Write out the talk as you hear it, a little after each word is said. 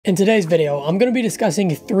In today's video, I'm going to be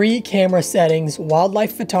discussing 3 camera settings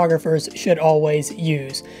wildlife photographers should always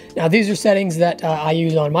use. Now, these are settings that I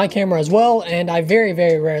use on my camera as well, and I very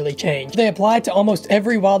rarely change. They apply to almost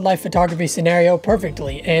every wildlife photography scenario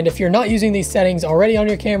perfectly, and if you're not using these settings already on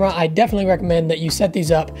your camera, I definitely recommend that you set these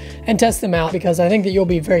up and test them out because I think that you'll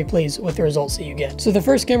be very pleased with the results that you get. So the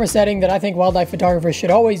first camera setting that I think wildlife photographers should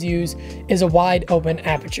always use is a wide open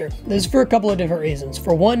aperture. This is for a couple of different reasons.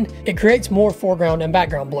 For one, it creates more foreground and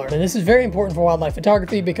background blur. And this is very important for wildlife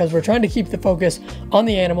photography because we're trying to keep the focus on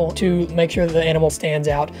the animal to make sure that the animal stands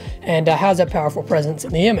out and has a powerful presence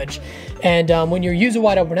in the image. And when you use a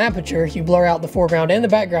wide open aperture, you blur out the foreground and the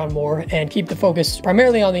background more and keep the focus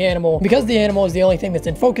primarily on the animal. Because the animal is the only thing that's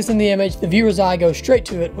in focus in the image, the viewer's eye goes straight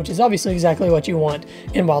to it, which is obviously exactly what you want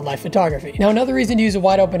in wildlife photography. Now, another reason to use a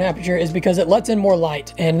wide open aperture is because it lets in more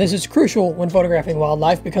light. And this is crucial when photographing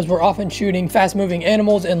wildlife because we're often shooting fast moving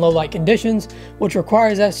animals in low light conditions, which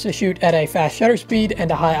requires us to shoot at a fast shutter speed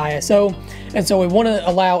and a high ISO, and so we want to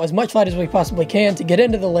allow as much light as we possibly can to get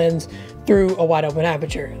into the lens through a wide open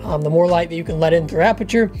aperture. The more light that you can let in through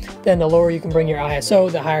aperture, then the lower you can bring your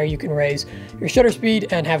ISO, the higher you can raise your shutter speed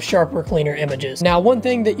and have sharper, cleaner images. Now, one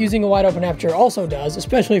thing that using a wide open aperture also does,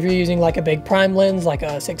 especially if you're using like a big prime lens, like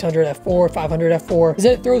a 600 f4, 500 f4, is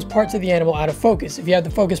that it throws parts of the animal out of focus. If you have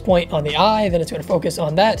the focus point on the eye, then it's going to focus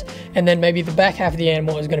on that, and then maybe the back half of the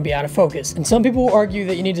animal is going to be out of focus. And some people will argue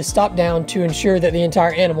that you need to stop down to ensure that the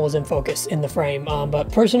entire animal is in focus in the frame,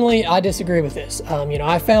 but personally, I disagree with this.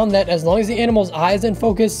 I found that as long as the animal's eye is in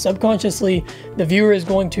focus, subconsciously, the viewer is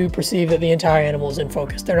going to perceive that the entire animal is in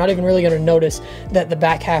focus. They're not even really going to notice that the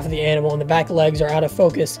back half of the animal and the back legs are out of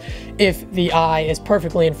focus if the eye is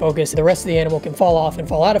perfectly in focus. The rest of the animal can fall off and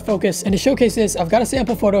fall out of focus. And to showcase this, I've got a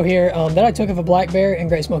sample photo here that I took of a black bear in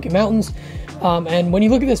Great Smoky Mountains. And when you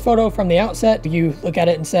look at this photo from the outset, you look at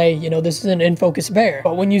it and say, this is an in-focus bear.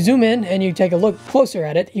 But when you zoom in and you take a look closer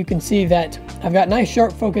at it, you can see that I've got nice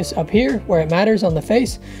sharp focus up here where it matters on the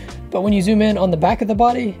face. But when you zoom in on the back of the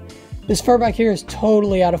body, this fur back here is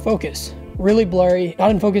totally out of focus. Really blurry,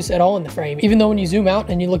 not in focus at all in the frame. Even though when you zoom out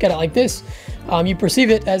and you look at it like this, you perceive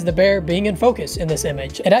it as the bear being in focus in this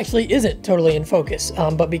image. It actually isn't totally in focus,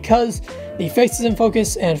 but because the face is in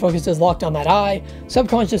focus and focus is locked on that eye,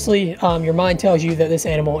 subconsciously your mind tells you that this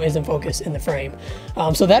animal is in focus in the frame.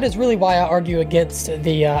 So that is really why I argue against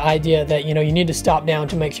the idea that you need to stop down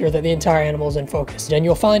to make sure that the entire animal is in focus. And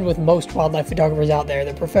you'll find with most wildlife photographers out there,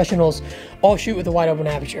 the professionals all shoot with a wide open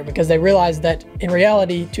aperture because they realize that in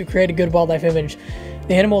reality, to create a good wildlife image,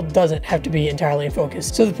 the animal doesn't have to be entirely in focus.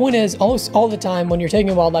 So the point is, almost all the time when you're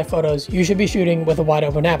taking wildlife photos, you should be shooting with a wide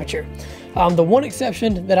open aperture. The one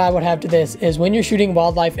exception that I would have to this is when you're shooting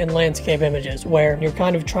wildlife and landscape images, where you're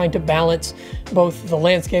kind of trying to balance both the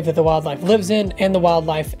landscape that the wildlife lives in and the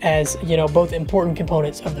wildlife as, both important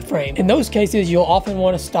components of the frame. In those cases, you'll often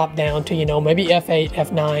want to stop down to, maybe f8,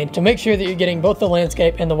 f9 to make sure that you're getting both the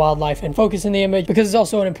landscape and the wildlife in focus in the image because it's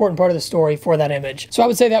also an important part of the story for that image. So I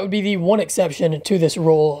would say that would be the one exception to this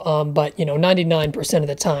rule, but 99% of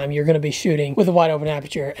the time you're going to be shooting with a wide open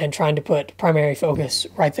aperture and trying to put primary focus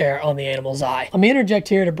right there on the animal's eye. Let me interject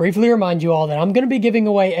here to briefly remind you all that I'm going to be giving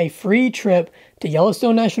away a free trip to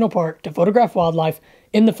Yellowstone National Park to photograph wildlife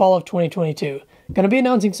in the fall of 2022. Going to be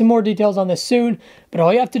announcing some more details on this soon, but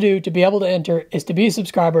all you have to do to be able to enter is to be a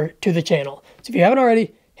subscriber to the channel. So if you haven't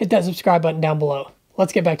already, hit that subscribe button down below.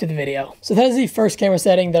 Let's get back to the video. So that is the first camera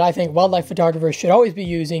setting that I think wildlife photographers should always be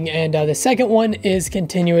using, and the second one is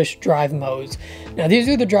continuous drive modes. Now, these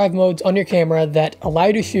are the drive modes on your camera that allow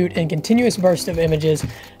you to shoot in continuous bursts of images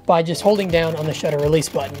by just holding down on the shutter release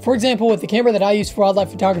button. For example, with the camera that I use for wildlife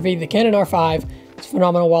photography, the Canon R5, it's a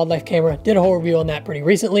phenomenal wildlife camera. Did a whole review on that pretty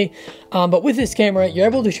recently. But with this camera, you're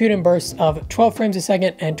able to shoot in bursts of 12 frames a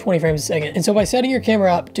second and 20 frames a second. And so by setting your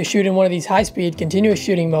camera up to shoot in one of these high-speed continuous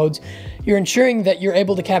shooting modes, you're ensuring that you're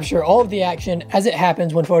able to capture all of the action as it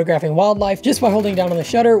happens when photographing wildlife just by holding down on the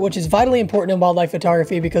shutter, which is vitally important in wildlife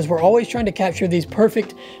photography because we're always trying to capture these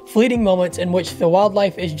perfect fleeting moments in which the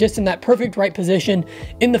wildlife is just in that perfect right position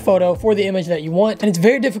in the photo for the image that you want. And it's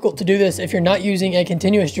very difficult to do this if you're not using a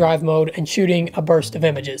continuous drive mode and shooting a burst of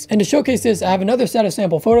images. And to showcase this, I have another set of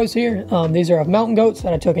sample photos here. These are of mountain goats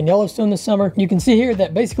that I took in Yellowstone this summer. You can see here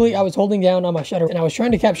that basically I was holding down on my shutter and I was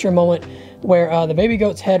trying to capture a moment where the baby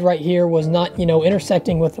goat's head right here was not,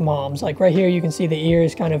 intersecting with the mom's. Like right here, you can see the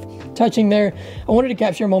ears kind of touching there. I wanted to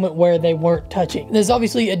capture a moment where they weren't touching. This is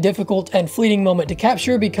obviously a difficult and fleeting moment to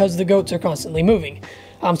capture because the goats are constantly moving.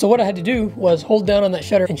 So what I had to do was hold down on that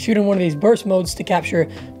shutter and shoot in one of these burst modes to capture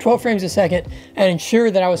 12 frames a second and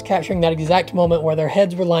ensure that I was capturing that exact moment where their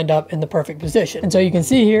heads were lined up in the perfect position. And so you can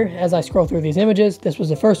see here, as I scroll through these images, this was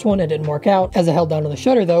the first one. It didn't work out. As I held down on the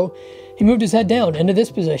shutter though, he moved his head down into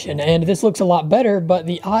this position, and this looks a lot better, but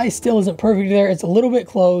the eye still isn't perfect there. It's a little bit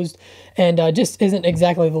closed and just isn't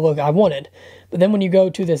exactly the look I wanted. But then when you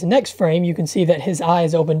go to this next frame, you can see that his eye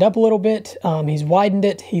is opened up a little bit. He's widened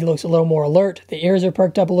it. He looks a little more alert. The ears are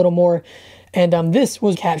perked up a little more. And this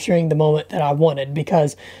was capturing the moment that I wanted,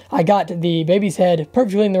 because I got the baby's head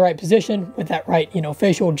perfectly in the right position with that right,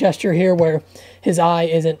 facial gesture here where his eye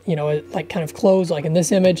isn't, like kind of closed like in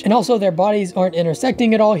this image. And also their bodies aren't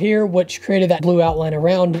intersecting at all here, which created that blue outline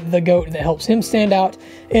around the goat that helps him stand out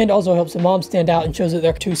and also helps the mom stand out and shows that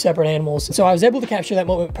they're two separate animals. So I was able to capture that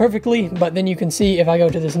moment perfectly, but then you can see if I go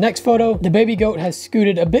to this next photo, the baby goat has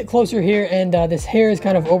scooted a bit closer here, and this hair is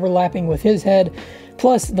kind of overlapping with his head.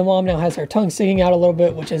 Plus, the mom now has her tongue sticking out a little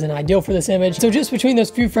bit, which isn't ideal for this image. So just between those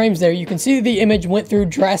few frames there, you can see the image went through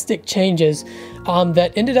drastic changes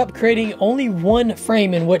that ended up creating only one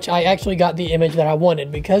frame in which I actually got the image that I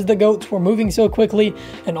wanted. Because the goats were moving so quickly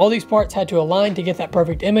and all these parts had to align to get that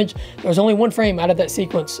perfect image, there was only one frame out of that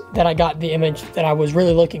sequence that I got the image that I was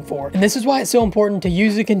really looking for. And this is why it's so important to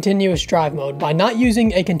use the continuous drive mode. By not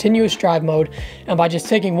using a continuous drive mode and by just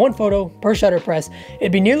taking one photo per shutter press,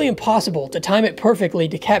 it'd be nearly impossible to time it perfectly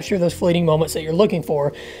to capture those fleeting moments that you're looking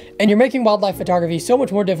for, and you're making wildlife photography so much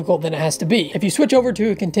more difficult than it has to be. If you switch over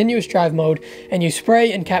to a continuous drive mode and you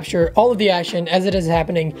spray and capture all of the action as it is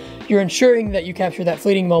happening, you're ensuring that you capture that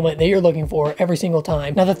fleeting moment that you're looking for every single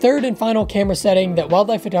time. Now, the third and final camera setting that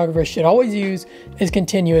wildlife photographers should always use is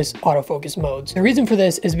continuous autofocus modes. The reason for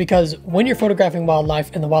this is because when you're photographing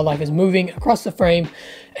wildlife and the wildlife is moving across the frame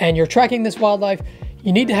and you're tracking this wildlife,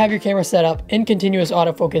 you need to have your camera set up in continuous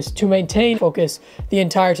autofocus to maintain focus the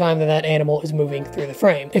entire time that that animal is moving through the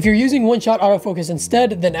frame. If you're using one-shot autofocus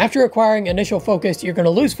instead, then after acquiring initial focus, you're going to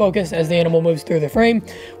lose focus as the animal moves through the frame,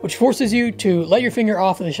 which forces you to let your finger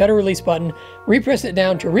off of the shutter release button, repress it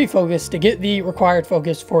down to refocus to get the required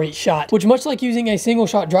focus for each shot, which, much like using a single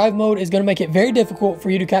shot drive mode, is going to make it very difficult for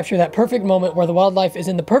you to capture that perfect moment where the wildlife is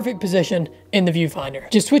in the perfect position in the viewfinder.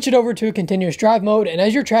 Just switch it over to a continuous drive mode, and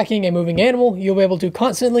as you're tracking a moving animal, you'll be able to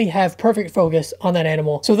constantly have perfect focus on that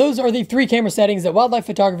animal. So those are the 3 camera settings that wildlife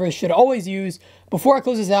photographers should always use. Before I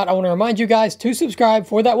close this out, I want to remind you guys to subscribe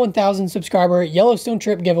for that 1,000 subscriber Yellowstone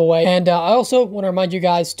trip giveaway. And I also want to remind you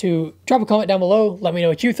guys to drop a comment down below. Let me know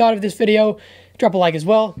what you thought of this video. Drop a like as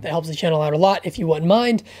well. That helps the channel out a lot if you wouldn't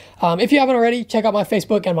mind. If you haven't already, check out my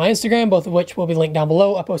Facebook and my Instagram, both of which will be linked down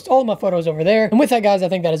below. I post all of my photos over there. And with that, guys, I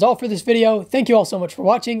think that is all for this video. Thank you all so much for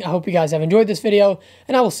watching. I hope you guys have enjoyed this video,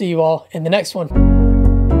 and I will see you all in the next one.